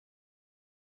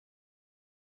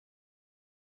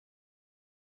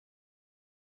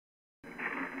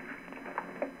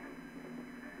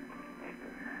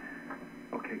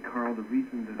Carl, the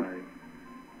reason that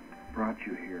I brought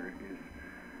you here is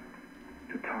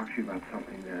to talk to you about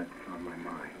something that's on my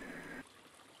mind.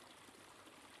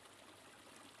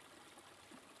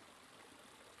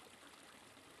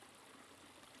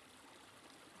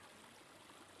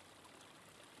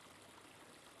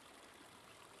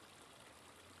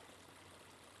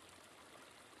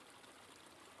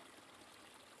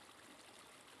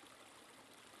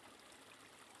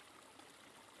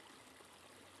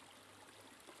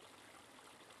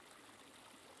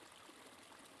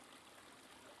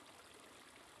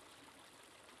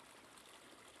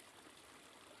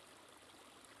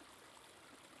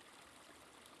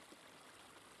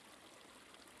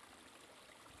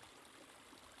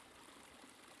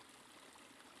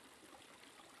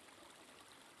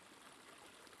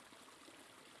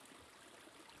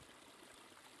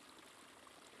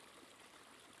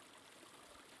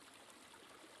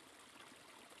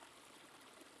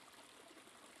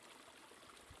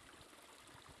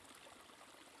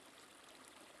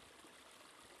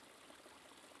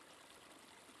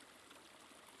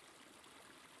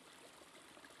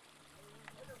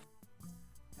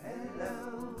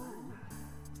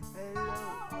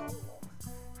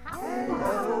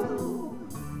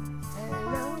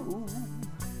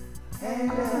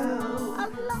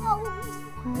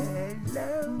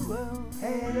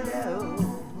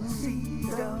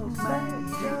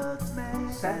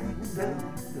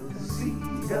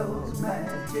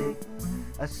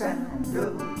 A sound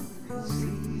of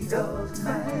Seedor's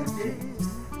magic,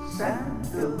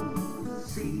 sound of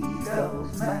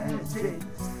Seedor's magic,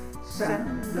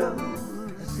 sound of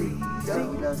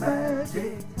Seedor's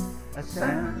magic, a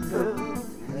sound of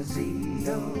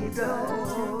Seedor's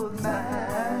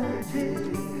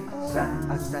magic,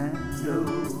 a sound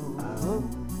of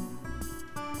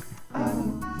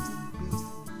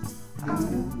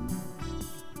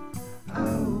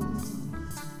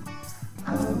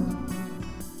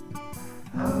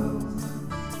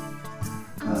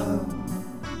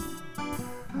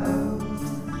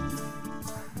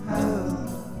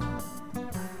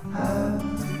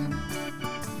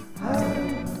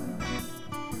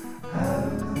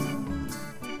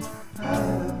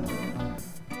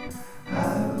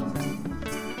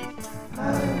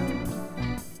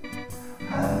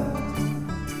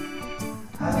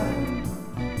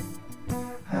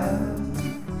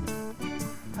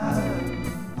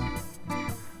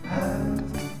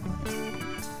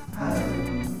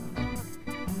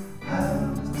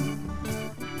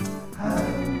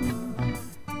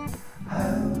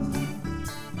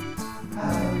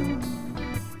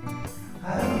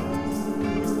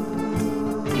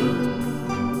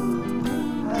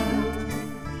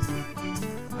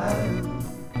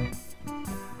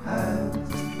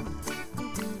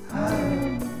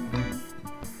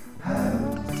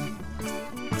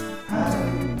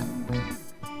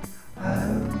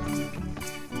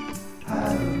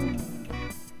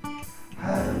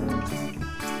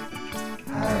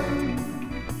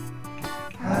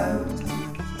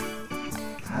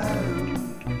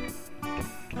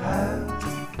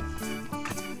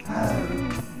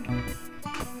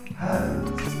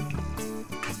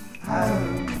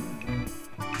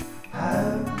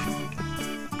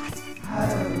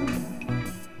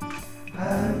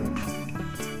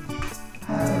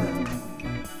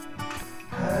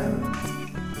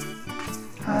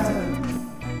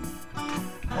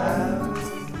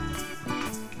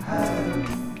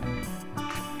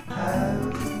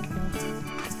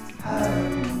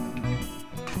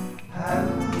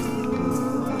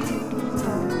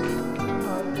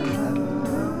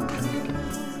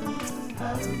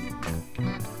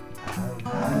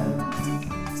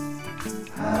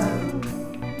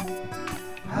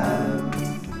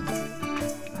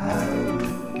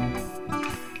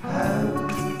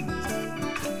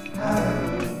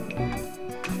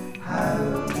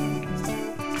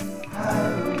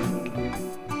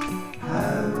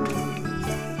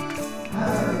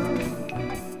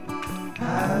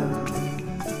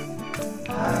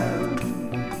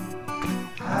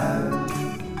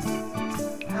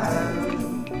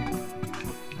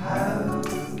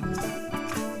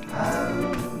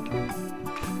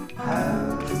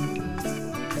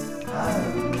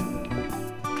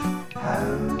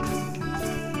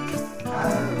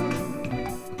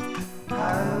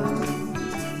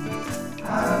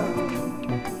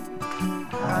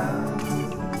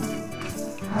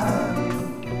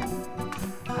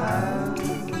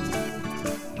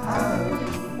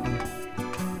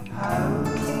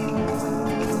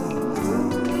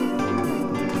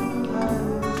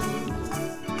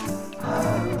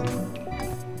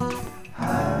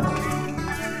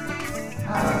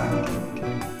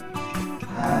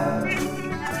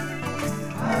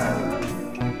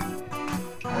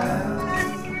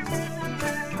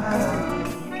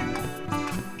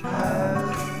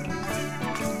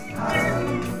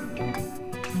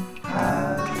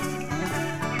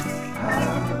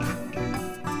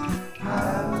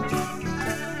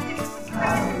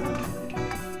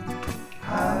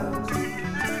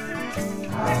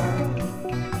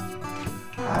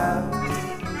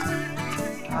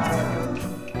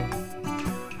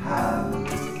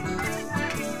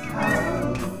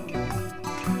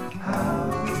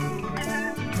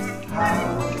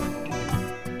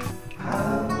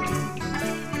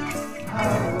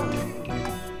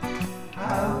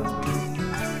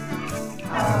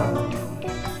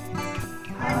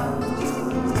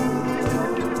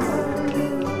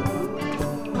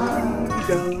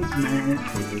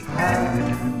magic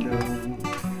sandals.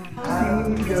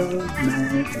 See those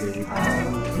magic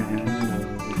sandals.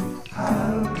 See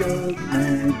those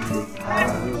magic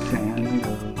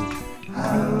sandals.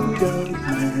 See those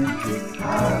magic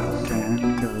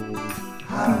sandals.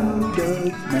 See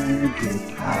those magic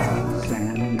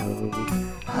sandals.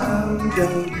 See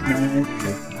those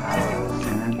magic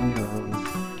sandals.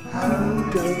 See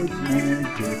those magic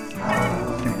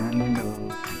sandals. See those magic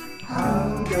sandals.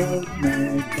 See those magic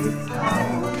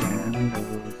sandals.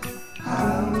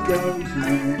 See those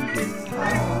magic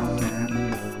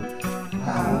sandals.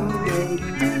 See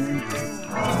those magic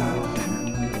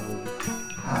sandals.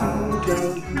 See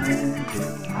those magic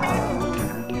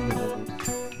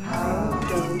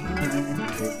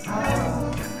sandals.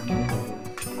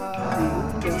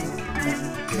 See those magic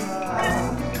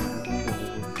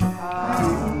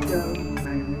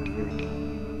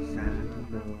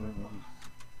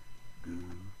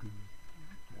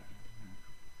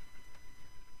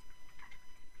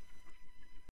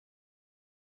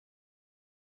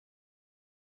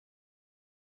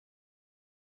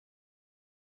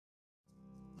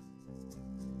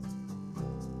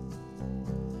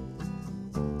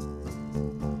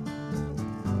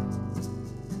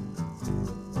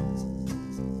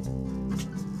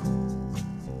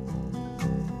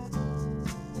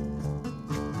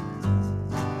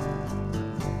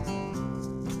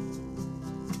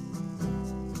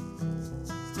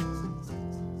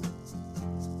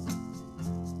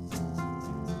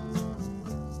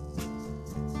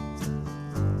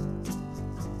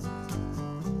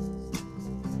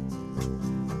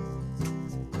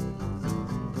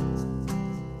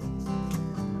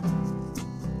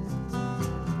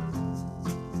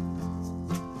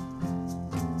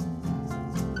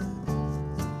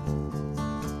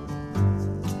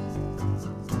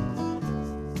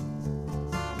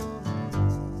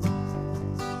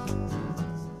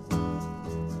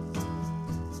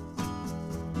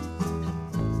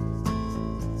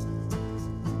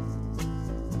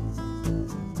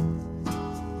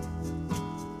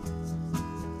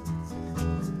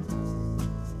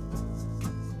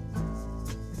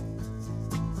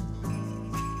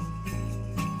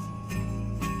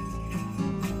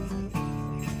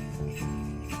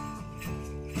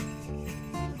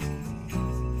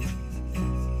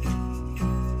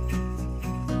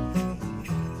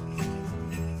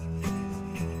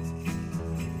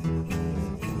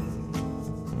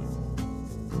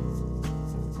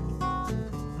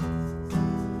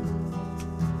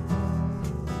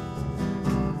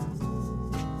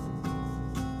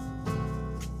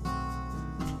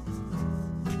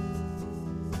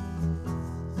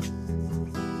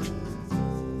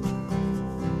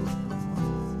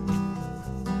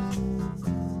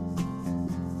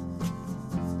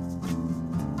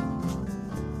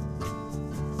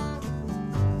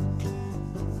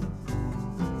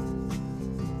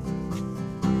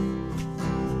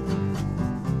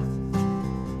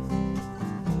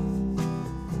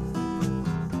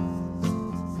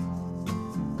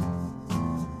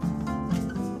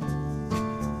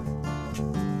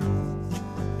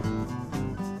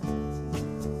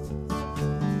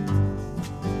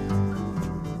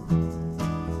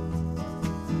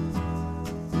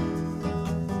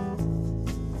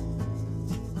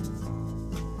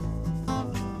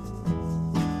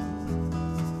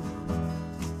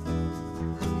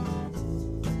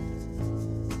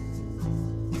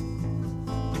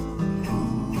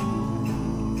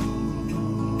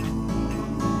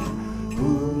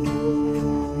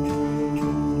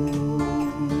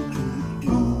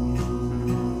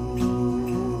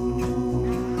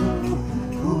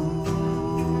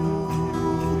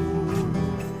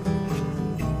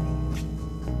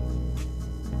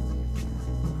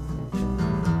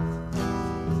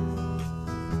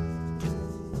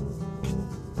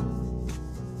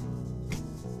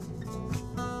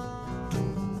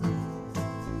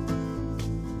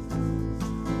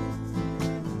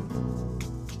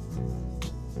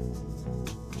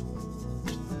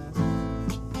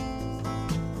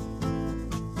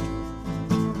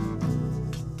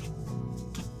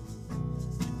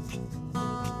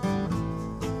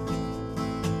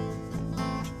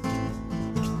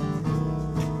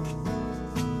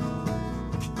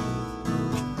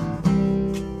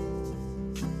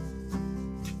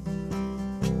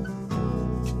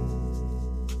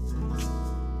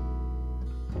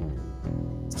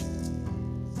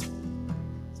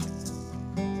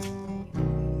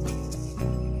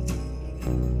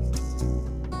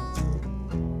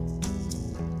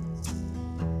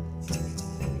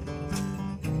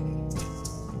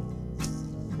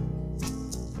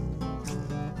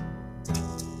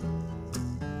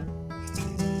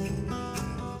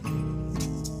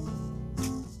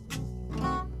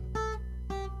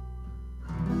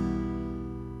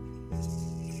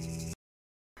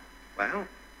Well,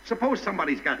 suppose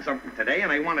somebody's got something today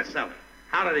and they want to sell it.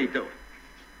 How do they do it?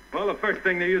 Well, the first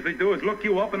thing they usually do is look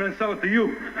you up and then sell it to you.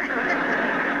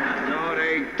 No,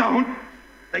 they don't.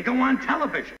 They go on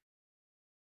television.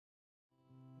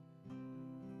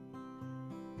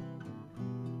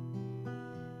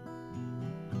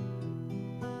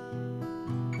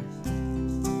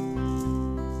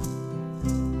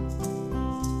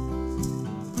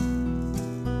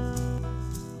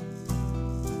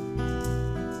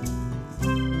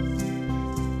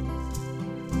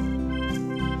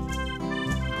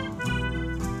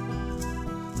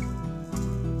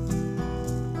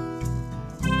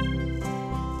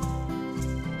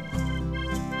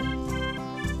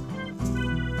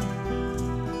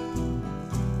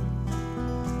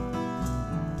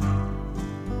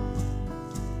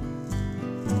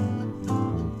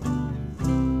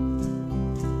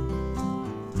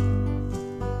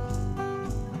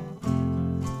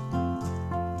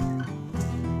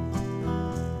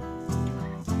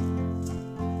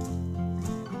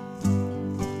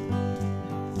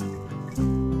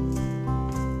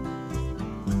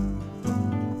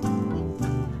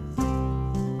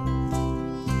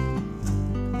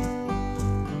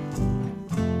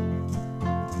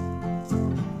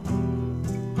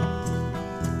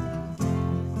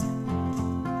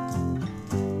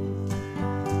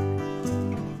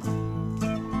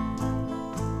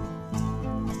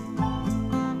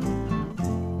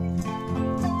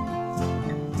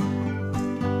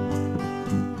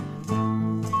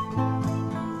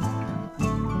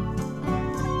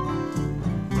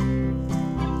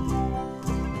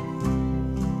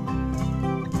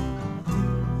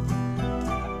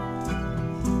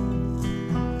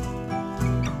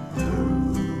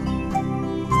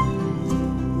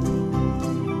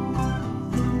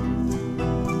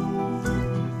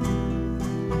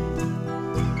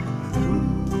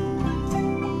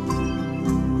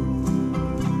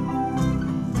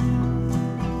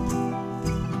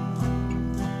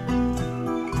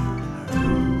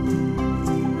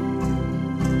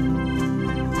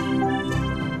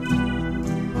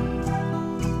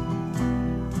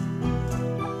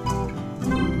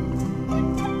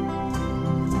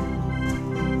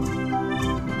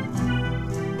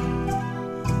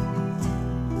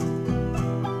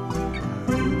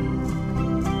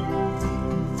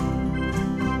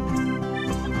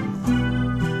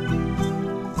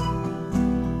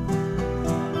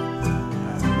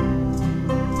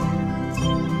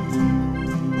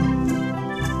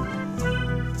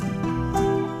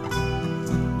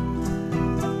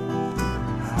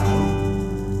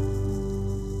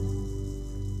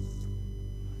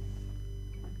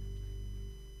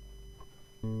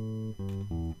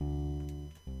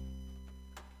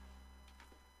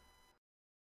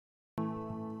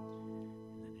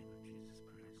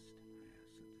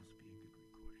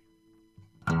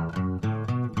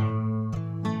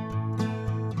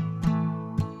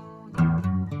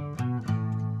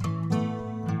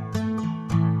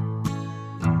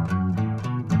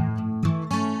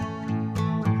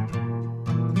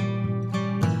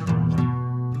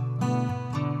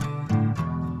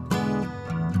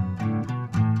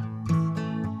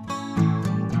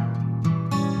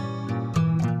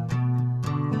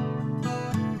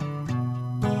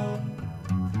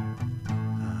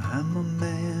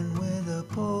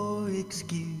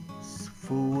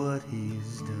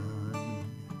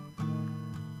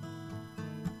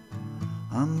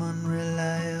 I'm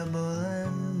unreliable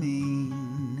and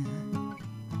mean.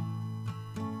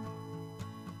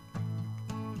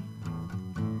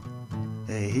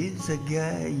 He's a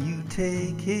guy, you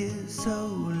take his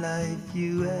whole life,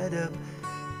 you add up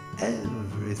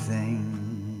everything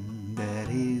that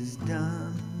he's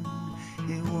done.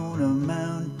 It won't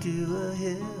amount to a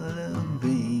hill of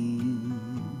beans.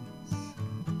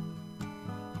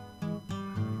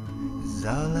 'Cause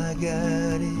all I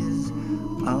got is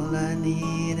all I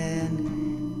need,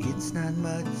 and it's not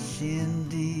much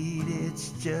indeed. It's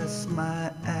just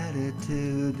my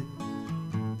attitude.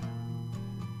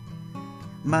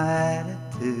 My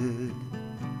attitude.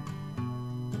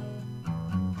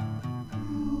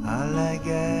 All I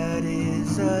got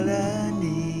is all I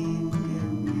need.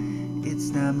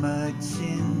 It's not much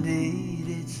indeed.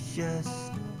 It's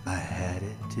just my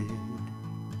attitude.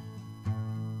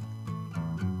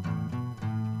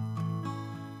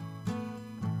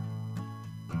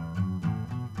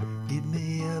 Give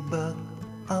me a buck,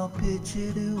 I'll pitch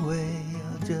it away.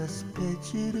 I'll just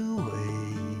pitch it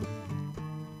away.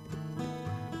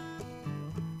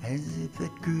 As if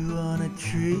it grew on a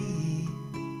tree.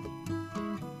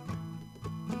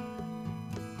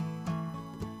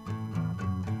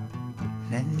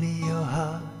 Lend me your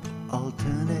heart, I'll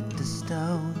turn it to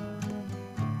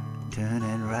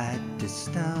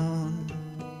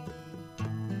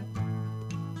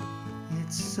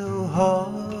it's so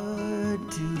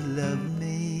hard to love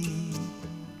me,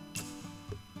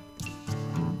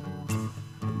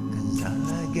 'cause all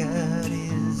I got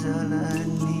is all I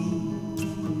need.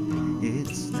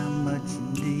 It's not much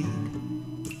indeed,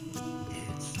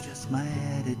 it's just my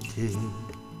attitude.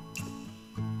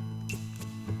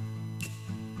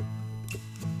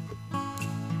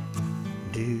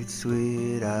 Dude,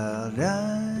 sweet, I'll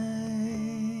die,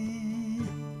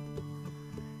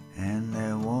 and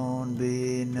there won't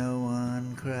be no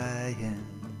one crying.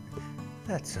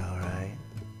 That's alright.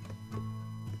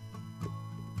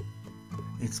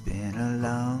 It's been a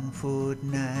long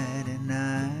fortnight and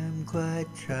I'm quite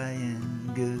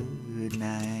trying. Good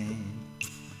night.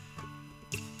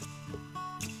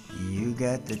 You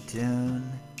got the tune,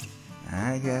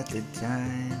 I got the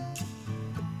time.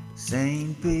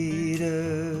 St.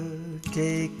 Peter,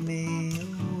 take me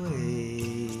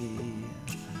away.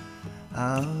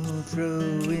 I'll throw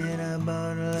in a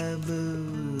bottle of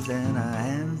booze and a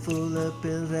handful of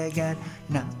pills. I got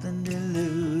nothing to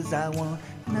lose. I want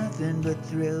nothing but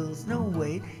thrills. No,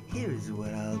 wait, here's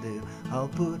what I'll do. I'll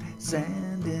put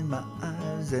sand in my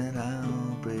eyes and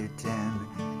I'll pretend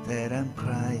that I'm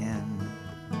crying,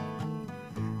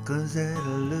 'cause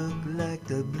that'll look like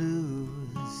the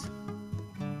blues.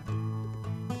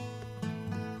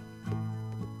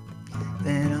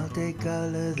 Then I'll take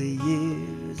all of the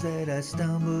years that I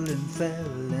stumbled and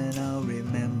fell, and I'll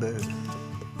remember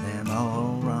them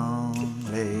all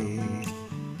wrongly.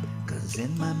 'Cause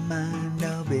in my mind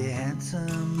I'll be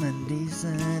handsome and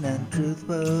decent and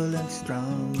truthful and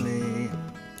strongly.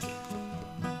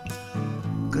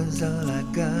 'Cause all I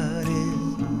got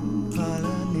is all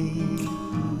I need,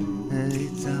 and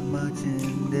it's not much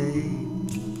indeed,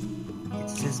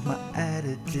 it's just my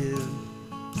attitude.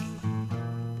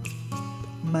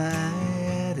 My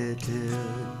attitude.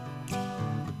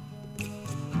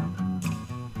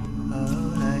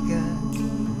 All I got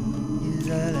is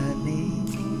all I need.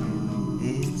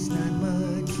 It's not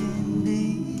much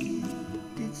indeed,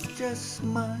 it's just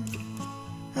my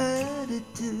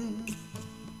attitude.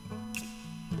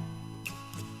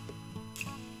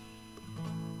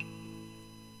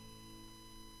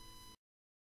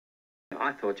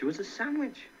 I thought you was a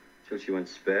sandwich till she went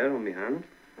spare on me hand.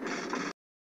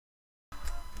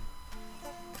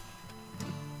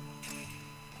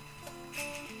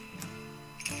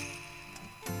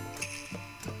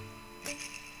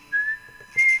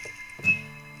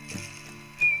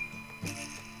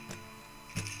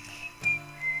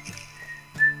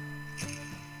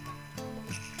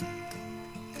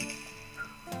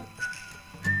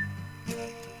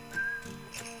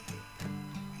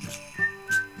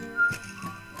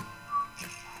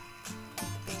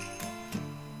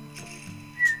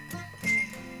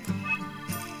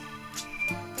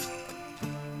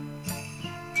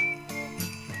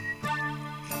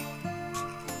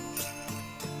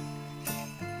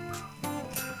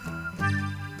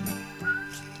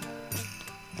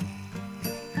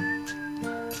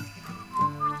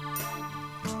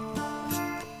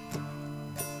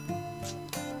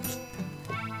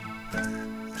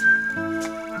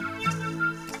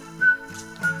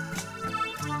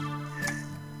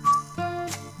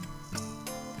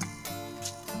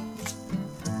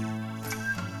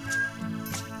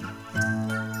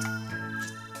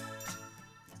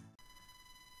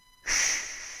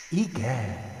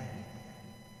 Egad.